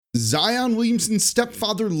Zion Williamson's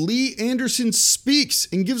stepfather, Lee Anderson, speaks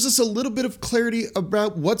and gives us a little bit of clarity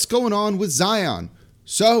about what's going on with Zion.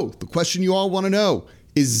 So, the question you all want to know,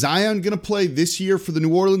 is Zion going to play this year for the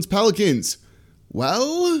New Orleans Pelicans?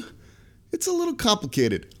 Well, it's a little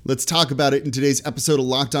complicated. Let's talk about it in today's episode of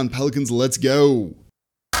Locked On Pelicans. Let's go.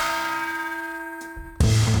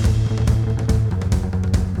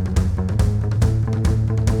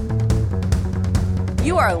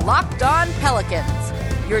 You are Locked On Pelicans,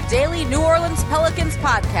 your daily New Orleans Pelicans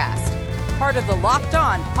podcast, part of the Locked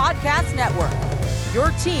On Podcast Network,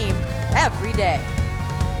 your team every day.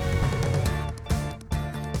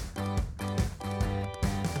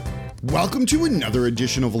 Welcome to another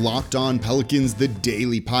edition of Locked On Pelicans, the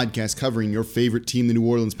daily podcast covering your favorite team, the New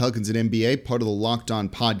Orleans Pelicans and NBA, part of the Locked On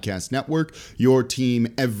Podcast Network, your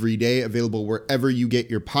team every day, available wherever you get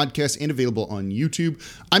your podcasts and available on YouTube.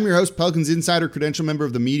 I'm your host, Pelicans Insider, credential member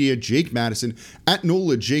of the media, Jake Madison, at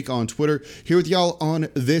NOLA Jake on Twitter, here with y'all on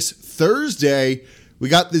this Thursday. We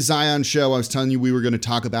got the Zion show I was telling you we were going to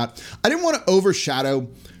talk about. I didn't want to overshadow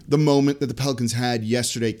the moment that the Pelicans had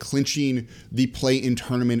yesterday, clinching the play-in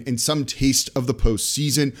tournament and some taste of the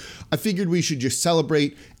postseason. I figured we should just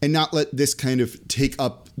celebrate and not let this kind of take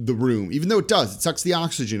up the room, even though it does. It sucks the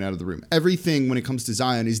oxygen out of the room. Everything when it comes to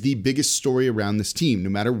Zion is the biggest story around this team, no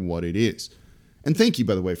matter what it is. And thank you,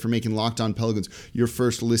 by the way, for making Locked On Pelicans your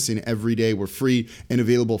first listen every day. We're free and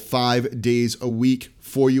available 5 days a week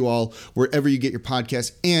for you all, wherever you get your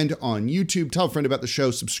podcasts and on YouTube. Tell a friend about the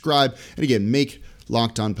show, subscribe, and again, make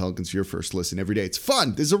Locked On Pelicans your first listen every day. It's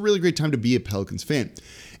fun. This is a really great time to be a Pelicans fan.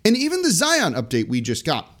 And even the Zion update we just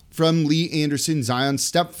got from Lee Anderson, Zion's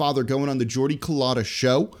stepfather, going on the Jordy Culotta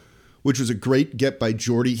show, which was a great get by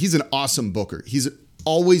Jordy. He's an awesome booker. He's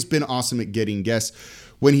always been awesome at getting guests.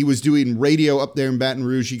 When he was doing radio up there in Baton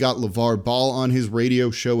Rouge, he got LeVar Ball on his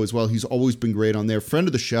radio show as well. He's always been great on there. Friend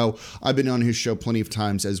of the show. I've been on his show plenty of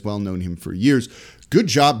times as well, known him for years. Good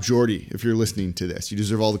job, Jordy, if you're listening to this. You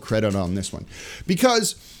deserve all the credit on this one.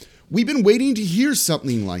 Because we've been waiting to hear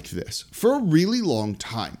something like this for a really long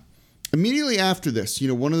time. Immediately after this,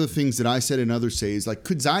 one of the things that I said and others say is like,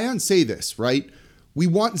 could Zion say this, right? We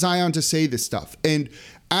want Zion to say this stuff. And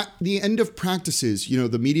at the end of practices,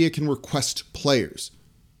 the media can request players.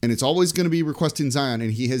 And it's always going to be requesting Zion,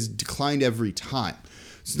 and he has declined every time.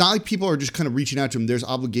 It's not like people are just kind of reaching out to him. There's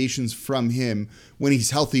obligations from him when he's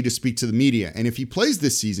healthy to speak to the media. And if he plays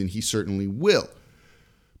this season, he certainly will.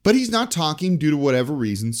 But he's not talking due to whatever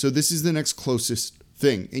reason, so this is the next closest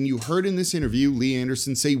thing. And you heard in this interview, Lee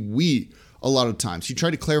Anderson say we a lot of times. He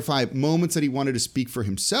tried to clarify moments that he wanted to speak for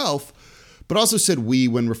himself, but also said we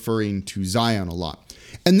when referring to Zion a lot.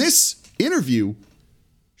 And this interview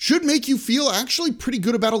should make you feel actually pretty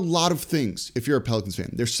good about a lot of things if you're a Pelicans fan.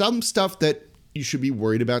 There's some stuff that you should be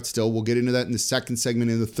worried about still. We'll get into that in the second segment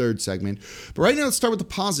and the third segment. But right now, let's start with the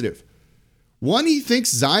positive. One, he thinks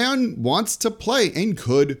Zion wants to play and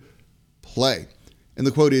could play. And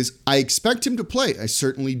the quote is, "I expect him to play. I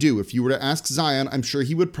certainly do. If you were to ask Zion, I'm sure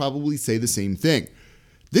he would probably say the same thing."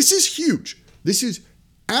 This is huge. This is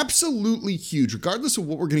absolutely huge, regardless of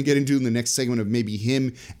what we're going to get into in the next segment of maybe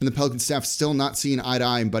him and the Pelican staff still not seeing eye to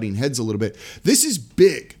eye and butting heads a little bit. This is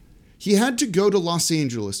big. He had to go to Los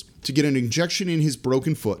Angeles to get an injection in his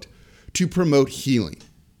broken foot to promote healing.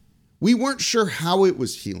 We weren't sure how it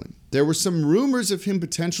was healing. There were some rumors of him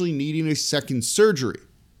potentially needing a second surgery.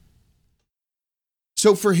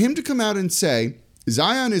 So for him to come out and say,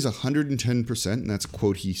 Zion is 110%, and that's a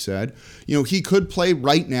quote he said, he could play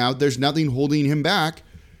right now, there's nothing holding him back,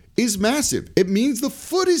 is massive. It means the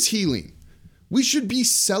foot is healing. We should be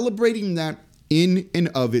celebrating that in and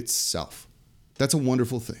of itself. That's a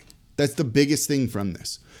wonderful thing. That's the biggest thing from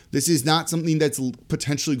this. This is not something that's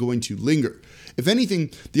potentially going to linger. If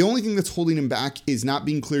anything, the only thing that's holding him back is not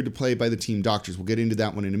being cleared to play by the team doctors. We'll get into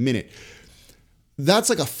that one in a minute. That's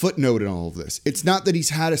like a footnote in all of this. It's not that he's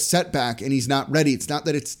had a setback and he's not ready. It's not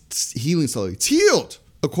that it's healing slowly. It's healed,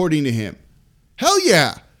 according to him. Hell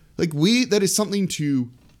yeah. That is something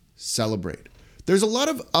to celebrate. There's a lot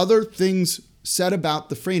of other things said about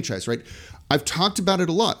the franchise, right? I've talked about it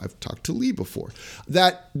a lot. I've talked to Lee before,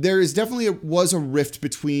 that there is definitely was a rift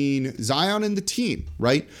between Zion and the team,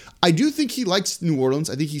 right? I do think he likes New Orleans.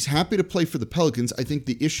 I think he's happy to play for the Pelicans. I think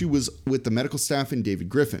the issue was with the medical staff and David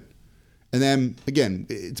Griffin. And then, again,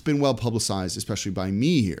 it's been well publicized, especially by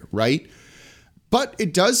me here, right? But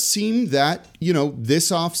it does seem that,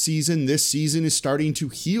 this offseason, this season is starting to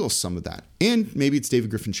heal some of that. And maybe it's David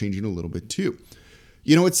Griffin changing a little bit too.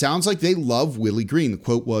 It sounds like they love Willie Green. The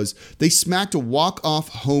quote was, "They smacked a walk-off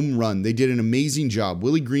home run. They did an amazing job.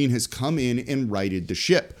 Willie Green has come in and righted the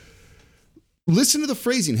ship." Listen to the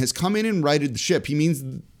phrasing, has come in and righted the ship. He means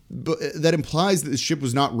that implies that the ship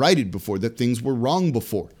was not righted before, that things were wrong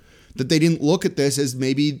before, that they didn't look at this as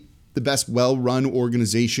maybe the best well-run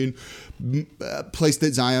organization, place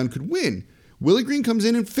that Zion could win. Willie Green comes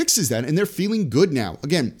in and fixes that, and they're feeling good now.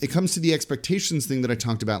 Again, it comes to the expectations thing that I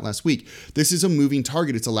talked about last week. This is a moving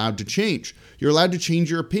target. It's allowed to change. You're allowed to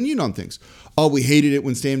change your opinion on things. Oh, we hated it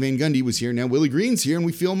when Stan Van Gundy was here. Now Willie Green's here, and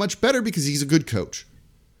we feel much better because he's a good coach.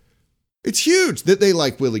 It's huge that they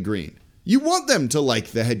like Willie Green. You want them to like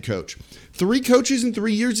the head coach. 3 coaches in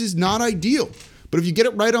 3 years is not ideal. But if you get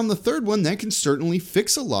it right on the third one, that can certainly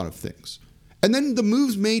fix a lot of things. And then the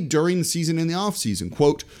moves made during the season and the offseason.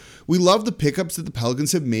 Quote, we love the pickups that the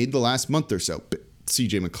Pelicans have made the last month or so.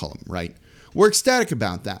 CJ McCollum, right? We're ecstatic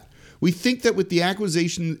about that. We think that with the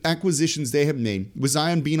acquisitions they have made, with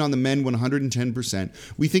Zion being on the men 110%,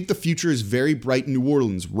 we think the future is very bright in New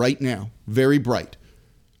Orleans right now. Very bright.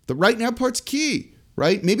 The right now part's key,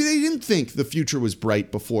 right? Maybe they didn't think the future was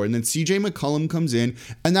bright before, and then CJ McCollum comes in,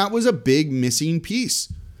 and that was a big missing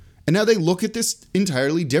piece. And now they look at this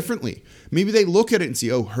entirely differently. Maybe they look at it and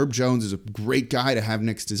see, oh, Herb Jones is a great guy to have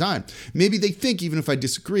next to Zion. Maybe they think, even if I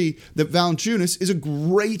disagree, that Valanciunas is a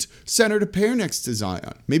great center to pair next to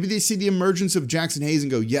Zion. Maybe they see the emergence of Jackson Hayes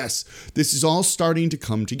and go, yes, this is all starting to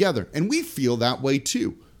come together. And we feel that way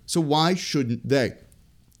too. So why shouldn't they?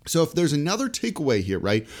 So if there's another takeaway here,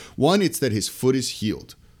 right? 1, it's that his foot is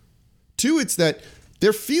healed. 2, it's that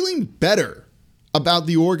they're feeling better about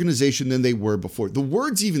the organization than they were before. The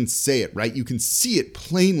words even say it, right? You can see it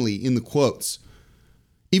plainly in the quotes.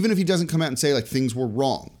 Even if he doesn't come out and say like things were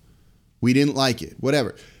wrong, we didn't like it,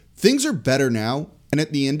 whatever. Things are better now. And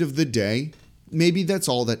at the end of the day, maybe that's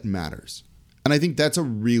all that matters. And I think that's a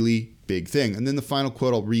really big thing. And then the final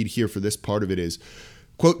quote I'll read here for this part of it is,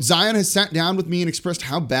 quote, Zion has sat down with me and expressed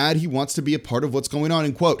how bad he wants to be a part of what's going on.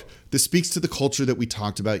 And quote, this speaks to the culture that we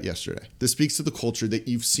talked about yesterday. This speaks to the culture that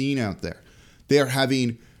you've seen out there. They are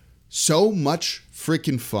having so much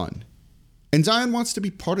freaking fun. And Zion wants to be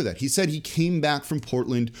part of that. He said he came back from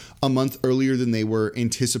Portland a month earlier than they were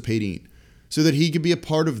anticipating so that he could be a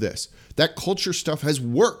part of this. That culture stuff has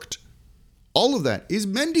worked. All of that is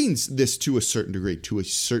mending this to a certain degree,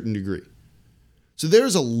 So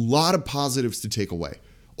there's a lot of positives to take away.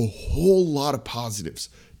 A whole lot of positives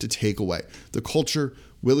to take away. The culture,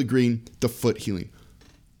 Willie Green, the foot healing.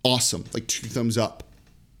 Awesome. Like 2 thumbs up.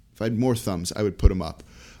 If I had more thumbs, I would put them up.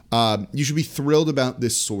 You should be thrilled about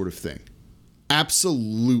this sort of thing.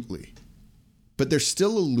 Absolutely. But there's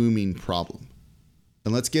still a looming problem.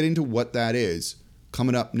 And let's get into what that is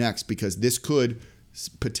coming up next, because this could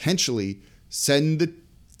potentially send the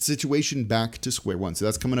situation back to square one. So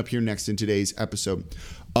that's coming up here next in today's episode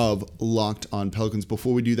of Locked On Pelicans.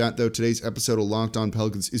 Before we do that, though, today's episode of Locked On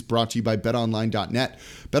Pelicans is brought to you by betonline.net.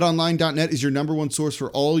 Betonline.net is your number one source for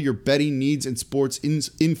all your betting needs and sports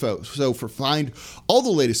info. So find all the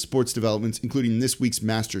latest sports developments, including this week's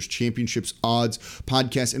Masters Championships odds,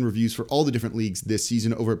 podcasts, and reviews for all the different leagues this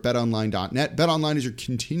season over at betonline.net. Betonline is your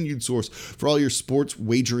continued source for all your sports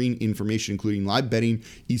wagering information, including live betting,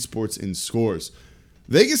 esports, and scores.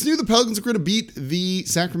 Vegas knew the Pelicans were going to beat the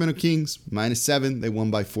Sacramento Kings, -7. They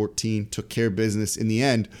won by 14, took care of business in the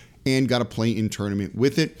end, and got a play-in tournament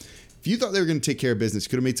with it. If you thought they were going to take care of business, you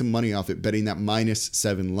could have made some money off it betting that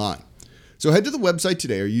 -7 line. So head to the website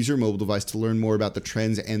today or use your mobile device to learn more about the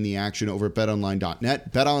trends and the action over at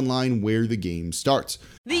betonline.net. BetOnline, where the game starts.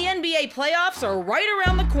 The NBA playoffs are right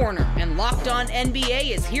around the corner, and Locked On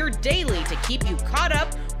NBA is here daily to keep you caught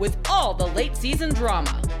up with all the late season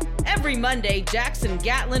drama. Every Monday, Jackson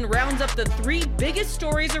Gatlin rounds up the 3 biggest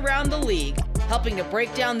stories around the league, helping to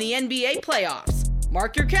break down the NBA playoffs.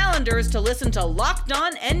 Mark your calendars to listen to Locked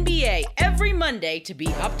On NBA every Monday to be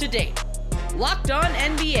up to date. Locked On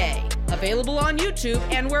NBA, available on YouTube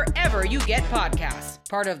and wherever you get podcasts.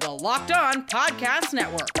 Part of the Locked On Podcast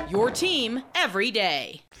Network, your team every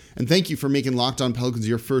day. And thank you for making Locked On Pelicans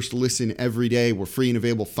your first listen every day. We're free and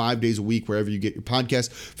available 5 days a week wherever you get your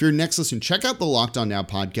podcast. For your next listen, check out the Locked On Now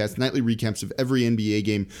podcast, nightly recaps of every NBA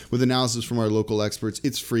game with analysis from our local experts.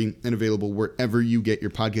 It's free and available wherever you get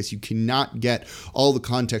your podcast. You cannot get all the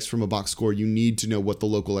context from a box score. You need to know what the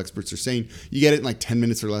local experts are saying. You get it in like 10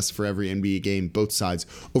 minutes or less for every NBA game, both sides,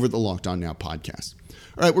 over at the Locked On Now podcast.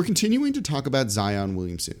 All right, we're continuing to talk about Zion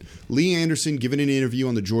Williamson. Lee Anderson giving an interview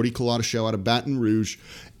on the Jordy Culotta show out of Baton Rouge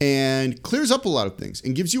and clears up a lot of things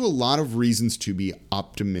and gives you a lot of reasons to be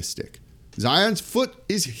optimistic. Zion's foot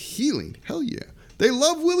is healing. Hell yeah. They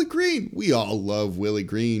love Willie Green. We all love Willie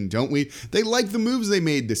Green, don't we? They like the moves they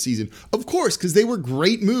made this season. Of course, because they were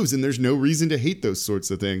great moves and there's no reason to hate those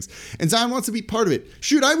sorts of things. And Zion wants to be part of it.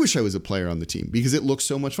 Shoot, I wish I was a player on the team because it looks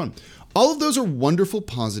so much fun. All of those are wonderful,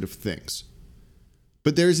 positive things.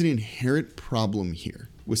 But there's an inherent problem here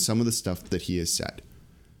with some of the stuff that he has said.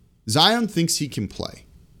 Zion thinks he can play.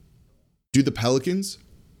 Do the Pelicans?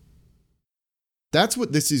 That's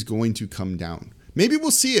what this is going to come down. Maybe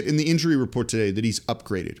we'll see it in the injury report today that he's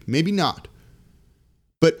upgraded. Maybe not.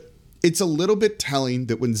 But it's a little bit telling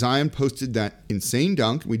that when Zion posted that insane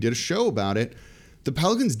dunk, we did a show about it, the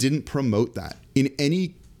Pelicans didn't promote that in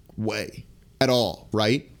any way at all,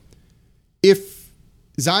 right? If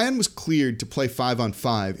Zion was cleared to play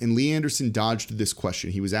 5-on-5 and Lee Anderson dodged this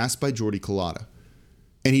question, he was asked by Jordy Culotta,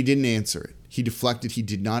 and he didn't answer it. He deflected. He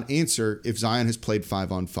did not answer if Zion has played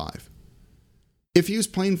 5-on-5. If he was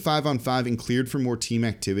playing 5-on-5 and cleared for more team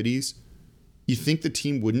activities, you think the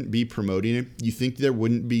team wouldn't be promoting it? You think there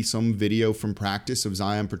wouldn't be some video from practice of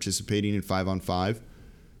Zion participating in 5-on-5?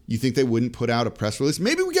 You think they wouldn't put out a press release?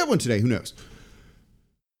 Maybe we get one today. Who knows?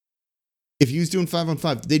 If he was doing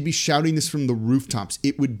 5-on-5, they'd be shouting this from the rooftops.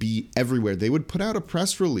 It would be everywhere. They would put out a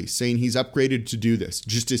press release saying he's upgraded to do this.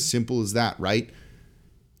 Just as simple as that, right?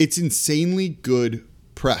 It's insanely good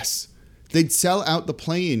press. They'd sell out the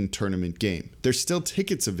play-in tournament game. There's still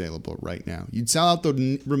tickets available right now. You'd sell out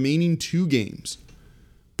the remaining 2 games.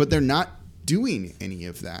 But they're not doing any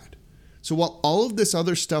of that. So while all of this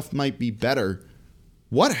other stuff might be better,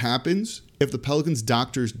 what happens if the Pelicans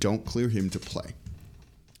doctors don't clear him to play?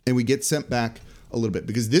 And we get sent back a little bit.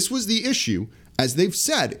 Because this was the issue, as they've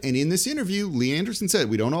said. And in this interview, Lee Anderson said,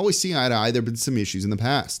 we don't always see eye to eye. There have been some issues in the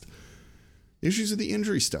past. Issues with the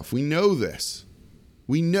injury stuff. We know this.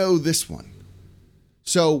 We know this one.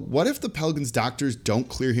 So what if the Pelicans doctors don't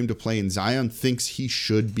clear him to play and Zion thinks he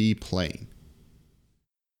should be playing?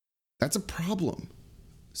 That's a problem.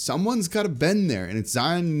 Someone's got to bend there, and it's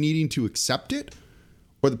Zion needing to accept it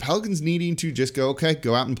or the Pelicans needing to just go, okay,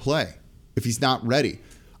 go out and play if he's not ready.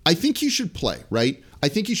 I think he should play, right? I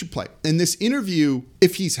think he should play. And this interview,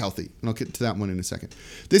 if he's healthy, and I'll get to that one in a second.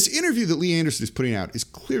 This interview that Lee Anderson is putting out is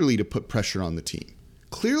clearly to put pressure on the team.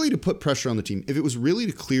 Clearly to put pressure on the team. If it was really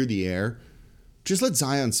to clear the air, just let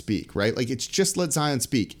Zion speak, right? Like, it's just let Zion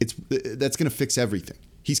speak. That's going to fix everything.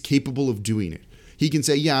 He's capable of doing it. He can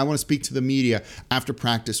say, yeah, I want to speak to the media after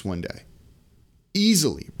practice one day.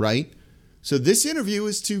 Easily, right? So this interview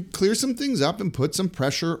is to clear some things up and put some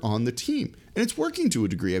pressure on the team. And it's working to a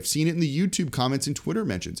degree. I've seen it in the YouTube comments and Twitter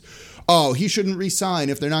mentions. Oh, he shouldn't resign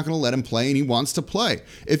if they're not going to let him play and he wants to play.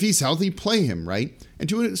 If he's healthy, play him, right? And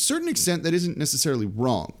to a certain extent, that isn't necessarily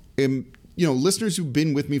wrong. And, listeners who've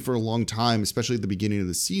been with me for a long time, especially at the beginning of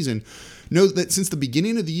the season, know that since the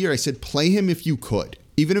beginning of the year, I said play him if you could.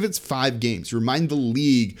 Even if it's 5 games, remind the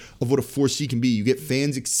league of what a force he can be. You get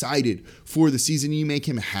fans excited for the season and you make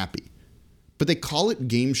him happy. But they call it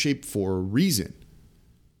game shape for a reason.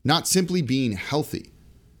 Not simply being healthy.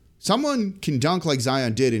 Someone can dunk like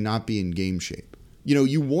Zion did and not be in game shape.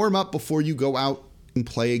 You warm up before you go out and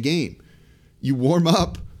play a game. You warm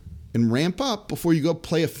up and ramp up before you go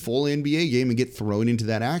play a full NBA game and get thrown into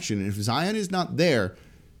that action. And if Zion is not there,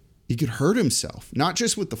 he could hurt himself. Not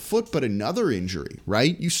just with the foot, but another injury,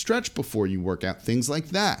 right? You stretch before you work out, things like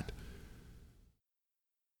that.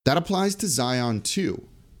 That applies to Zion too.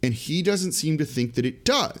 And he doesn't seem to think that it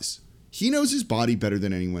does. He knows his body better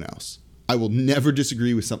than anyone else. I will never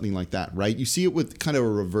disagree with something like that, right? You see it with kind of a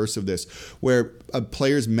reverse of this, where a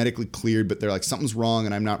player's medically cleared, but they're like, something's wrong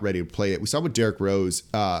and I'm not ready to play it. We saw with Derrick Rose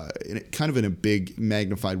in a big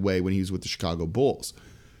magnified way when he was with the Chicago Bulls.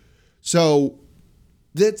 So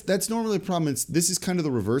that's normally a problem. This is kind of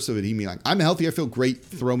the reverse of it. He mean like, I'm healthy, I feel great,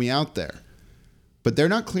 throw me out there. But they're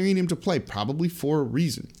not clearing him to play, probably for a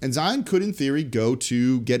reason. And Zion could, in theory, go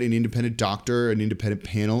to get an independent doctor, an independent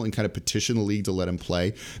panel, and kind of petition the league to let him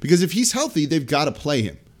play. Because if he's healthy, they've got to play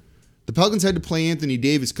him. The Pelicans had to play Anthony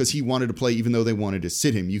Davis because he wanted to play even though they wanted to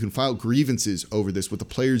sit him. You can file grievances over this with the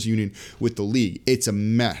players' union, with the league. It's a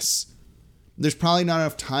mess. There's probably not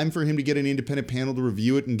enough time for him to get an independent panel to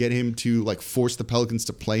review it and get him to force the Pelicans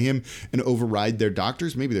to play him and override their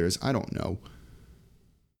doctors. Maybe there is. I don't know.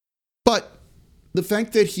 But the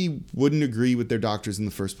fact that he wouldn't agree with their doctors in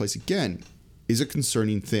the first place, again, is a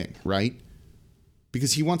concerning thing, right?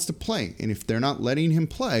 Because he wants to play. And if they're not letting him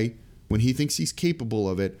play when he thinks he's capable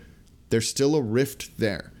of it, there's still a rift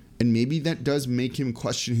there. And maybe that does make him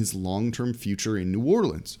question his long-term future in New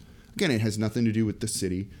Orleans. Again, it has nothing to do with the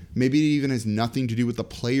city. Maybe it even has nothing to do with the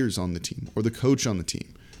players on the team or the coach on the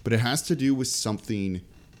team. But it has to do with something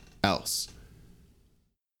else.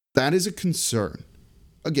 That is a concern.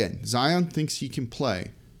 Again, Zion thinks he can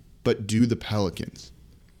play, but do the Pelicans?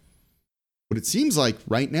 What it seems like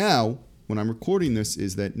right now, when I'm recording this,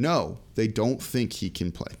 is that no, they don't think he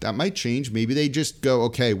can play. That might change. Maybe they just go,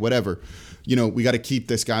 okay, whatever. We got to keep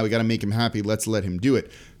this guy. We got to make him happy. Let's let him do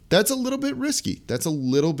it. That's a little bit risky. That's a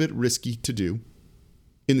little bit risky to do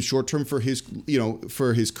in the short term for his,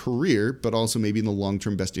 for his career, but also maybe in the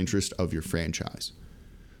long-term best interest of your franchise.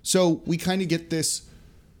 So we kind of get this,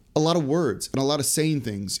 a lot of words and a lot of saying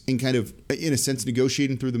things and kind of, in a sense,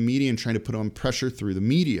 negotiating through the media and trying to put on pressure through the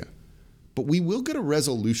media. But we will get a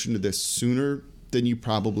resolution to this sooner than you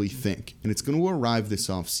probably think. And it's going to arrive this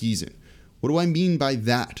offseason. What do I mean by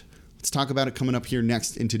that? Let's talk about it coming up here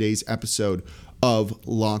next in today's episode of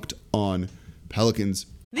Locked On Pelicans.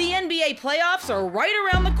 The NBA playoffs are right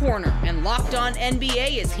around the corner, and Locked On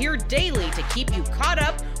NBA is here daily to keep you caught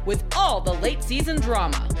up with all the late season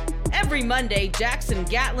drama. Every Monday, Jackson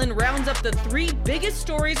Gatlin rounds up the 3 biggest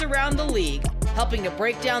stories around the league, helping to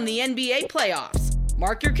break down the NBA playoffs.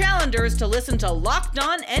 Mark your calendars to listen to Locked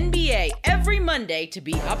On NBA every Monday to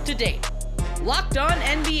be up to date. Locked On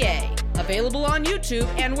NBA, available on YouTube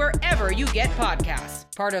and wherever you get podcasts.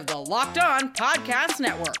 Part of the Locked On Podcast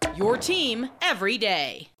Network, your team every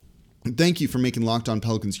day. Thank you for making Locked On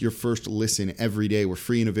Pelicans your first listen every day. We're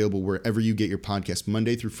free and available wherever you get your podcast,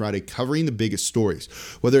 Monday through Friday, covering the biggest stories.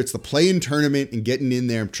 Whether it's the play-in tournament and getting in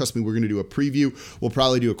there, trust me, we're going to do a preview. We'll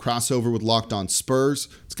probably do a crossover with Locked On Spurs.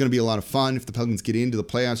 It's going to be a lot of fun. If the Pelicans get into the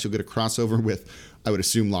playoffs, you'll get a crossover with, I would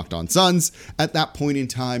assume, Locked On Suns at that point in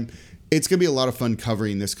time. It's going to be a lot of fun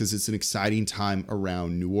covering this because it's an exciting time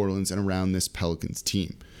around New Orleans and around this Pelicans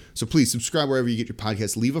team. So please subscribe wherever you get your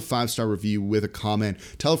podcast. Leave a 5-star review with a comment.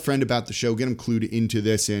 Tell a friend about the show. Get them clued into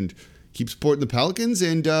this and keep supporting the Pelicans.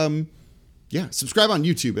 And subscribe on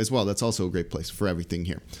YouTube as well. That's also a great place for everything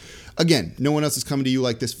here. Again, no one else is coming to you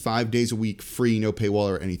like this 5 days a week, free, no paywall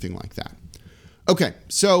or anything like that. Okay,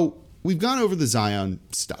 so we've gone over the Zion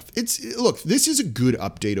stuff. Look, this is a good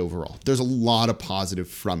update overall. There's a lot of positive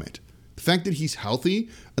from it. The fact that he's healthy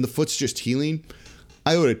and the foot's just healing,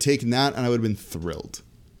 I would have taken that and I would have been thrilled.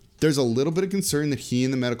 There's a little bit of concern that he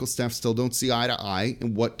and the medical staff still don't see eye to eye,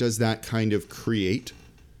 and what does that kind of create?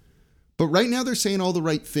 But right now they're saying all the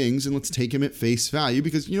right things, and let's take him at face value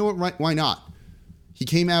because you know what? Right? Why not? He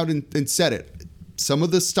came out and said it. Some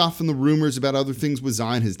of the stuff and the rumors about other things with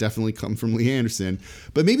Zion has definitely come from Lee Anderson,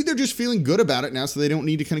 but maybe they're just feeling good about it now so they don't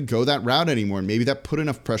need to kind of go that route anymore. And maybe that put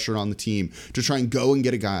enough pressure on the team to try and go and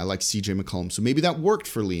get a guy like CJ McCollum. So maybe that worked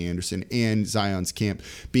for Lee Anderson and Zion's camp,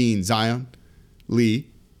 being Zion,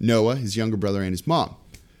 Lee, Noah, his younger brother, and his mom.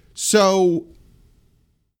 So,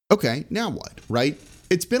 okay, now what, right?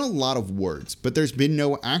 It's been a lot of words, but there's been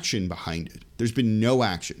no action behind it. There's been no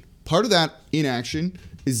action. Part of that inaction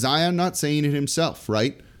is Zion not saying it himself,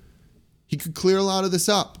 right? He could clear a lot of this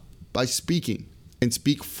up by speaking and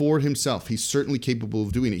speak for himself. He's certainly capable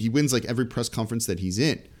of doing it. He wins like every press conference that he's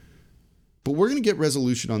in. But we're going to get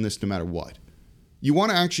resolution on this no matter what. You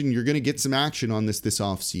want action, you're going to get some action on this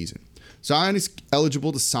offseason. Zion is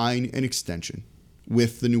eligible to sign an extension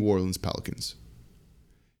with the New Orleans Pelicans.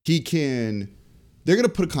 They're going to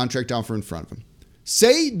put a contract offer in front of him.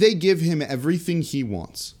 Say they give him everything he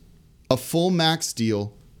wants. A full max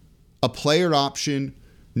deal, a player option,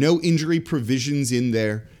 no injury provisions in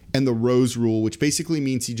there, and the Rose rule, which basically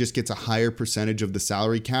means he just gets a higher percentage of the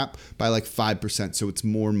salary cap by like 5%, so it's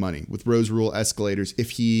more money. With Rose rule escalators,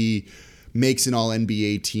 if he makes an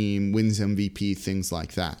all-NBA team, wins MVP, things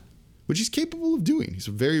like that, which he's capable of doing. He's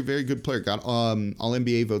a very, very good player. Got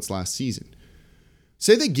all-NBA votes last season.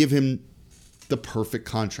 Say they give him the perfect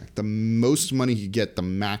contract, the most money he could get, the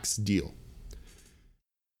max deal.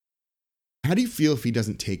 How do you feel if he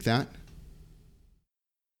doesn't take that?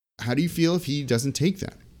 How do you feel if he doesn't take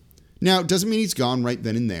that? Now, it doesn't mean he's gone right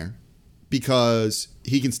then and there, because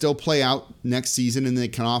he can still play out next season and they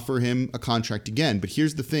can offer him a contract again. But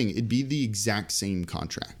here's the thing. It'd be the exact same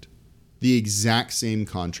contract. The exact same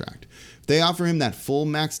contract. If they offer him that full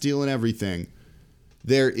max deal and everything,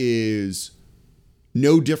 there is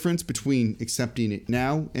no difference between accepting it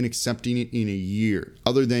now and accepting it in a year,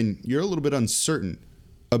 other than you're a little bit uncertain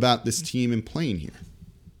about this team and playing here.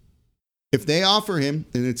 If they offer him,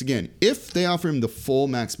 and it's again, if they offer him the full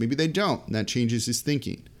max, maybe they don't, and that changes his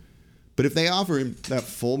thinking. But if they offer him that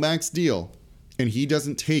full max deal and he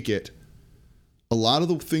doesn't take it, a lot of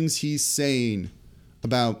the things he's saying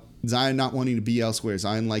about Zion not wanting to be elsewhere,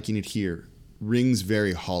 Zion liking it here, rings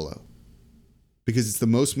very hollow. Because it's the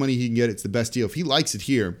most money he can get, it's the best deal. If he likes it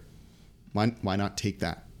here, why not take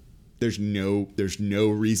that? There's no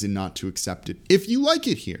reason not to accept it. If you like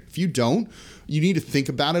it here. If you don't, you need to think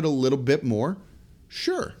about it a little bit more.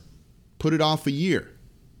 Sure, put it off a year.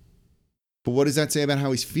 But what does that say about how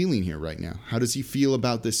he's feeling here right now? How does he feel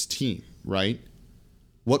about this team, right?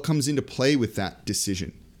 What comes into play with that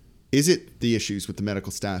decision? Is it the issues with the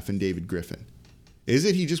medical staff and David Griffin? Is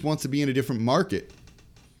it he just wants to be in a different market?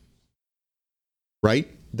 Right?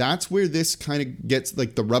 that's where this kind of gets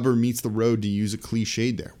like the rubber meets the road, to use a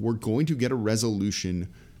cliche there. We're going to get a resolution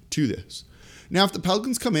to this. Now, if the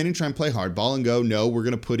Pelicans come in and try and play hardball and go, no, we're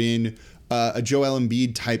going to put in a Joel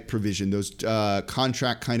Embiid type provision, those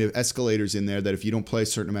contract kind of escalators in there that if you don't play a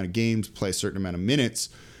certain amount of games, play a certain amount of minutes,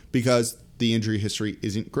 because the injury history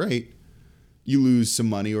isn't great, you lose some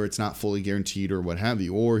money, or it's not fully guaranteed, or what have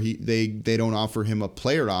you. Or they don't offer him a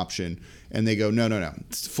player option and they go, no,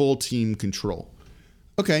 it's full team control.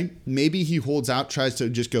 Okay, maybe he holds out, tries to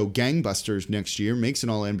just go gangbusters next year, makes an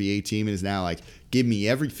all-NBA team, and is now like, give me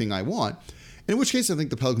everything I want. In which case, I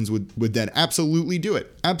think the Pelicans would then absolutely do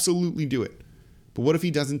it. Absolutely do it. But what if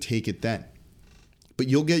he doesn't take it then? But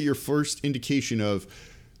you'll get your first indication of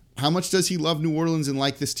how much does he love New Orleans and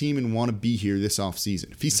like this team and want to be here this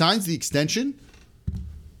offseason. If he signs the extension,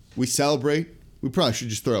 we celebrate. We probably should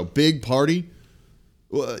just throw a big party.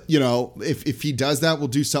 If he does that, we'll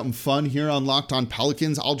do something fun here on Locked On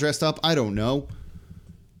Pelicans, all dressed up. I don't know.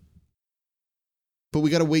 But we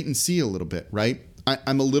got to wait and see a little bit, right?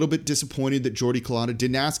 I'm a little bit disappointed that Jordy Culotta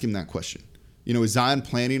didn't ask him that question. Is Zion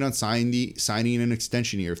planning on signing an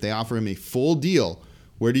extension here? If they offer him a full deal,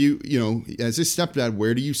 where do you, as his stepdad,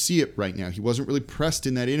 where do you see it right now? He wasn't really pressed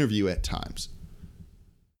in that interview at times.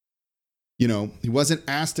 He wasn't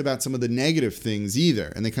asked about some of the negative things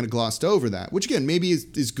either, and they kind of glossed over that, which again, maybe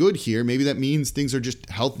is good here. Maybe that means things are just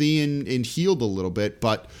healthy and healed a little bit,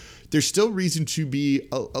 but there's still reason to be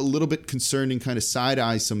a little bit concerned and kind of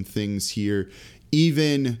side-eye some things here,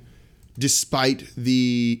 even despite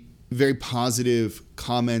the very positive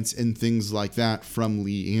comments and things like that from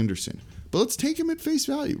Lee Anderson. But let's take him at face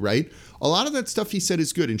value, right? A lot of that stuff he said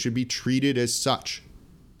is good and should be treated as such.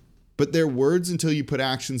 But they're words until you put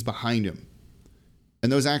actions behind them.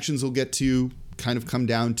 And those actions will get to kind of come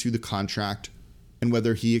down to the contract and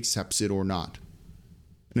whether he accepts it or not.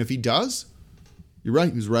 And if he does, you're right,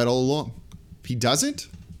 he was right all along. If he doesn't, it's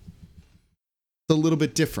a little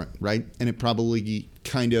bit different, right? And it probably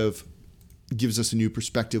kind of gives us a new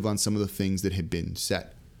perspective on some of the things that had been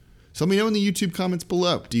said. So let me know in the YouTube comments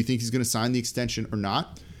below. Do you think he's going to sign the extension or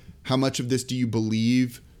not? How much of this do you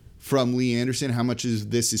believe from Lee Anderson? How much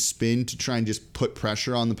of this is spin to try and just put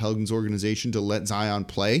pressure on the Pelicans organization to let Zion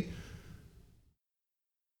play?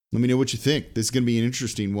 Let me know what you think. This is going to be an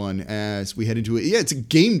interesting one as we head into it. Yeah, it's a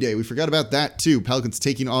game day. We forgot about that too. Pelicans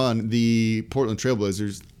taking on the Portland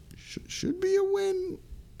Trailblazers. Should be a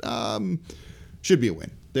win. Should be a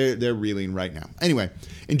win. They're reeling right now. Anyway,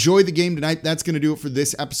 enjoy the game tonight. That's going to do it for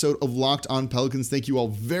this episode of Locked On Pelicans. Thank you all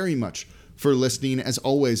very much for listening. As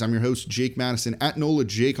always, I'm your host, Jake Madison, at NOLA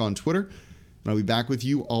Jake on Twitter. And I'll be back with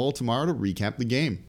you all tomorrow to recap the game.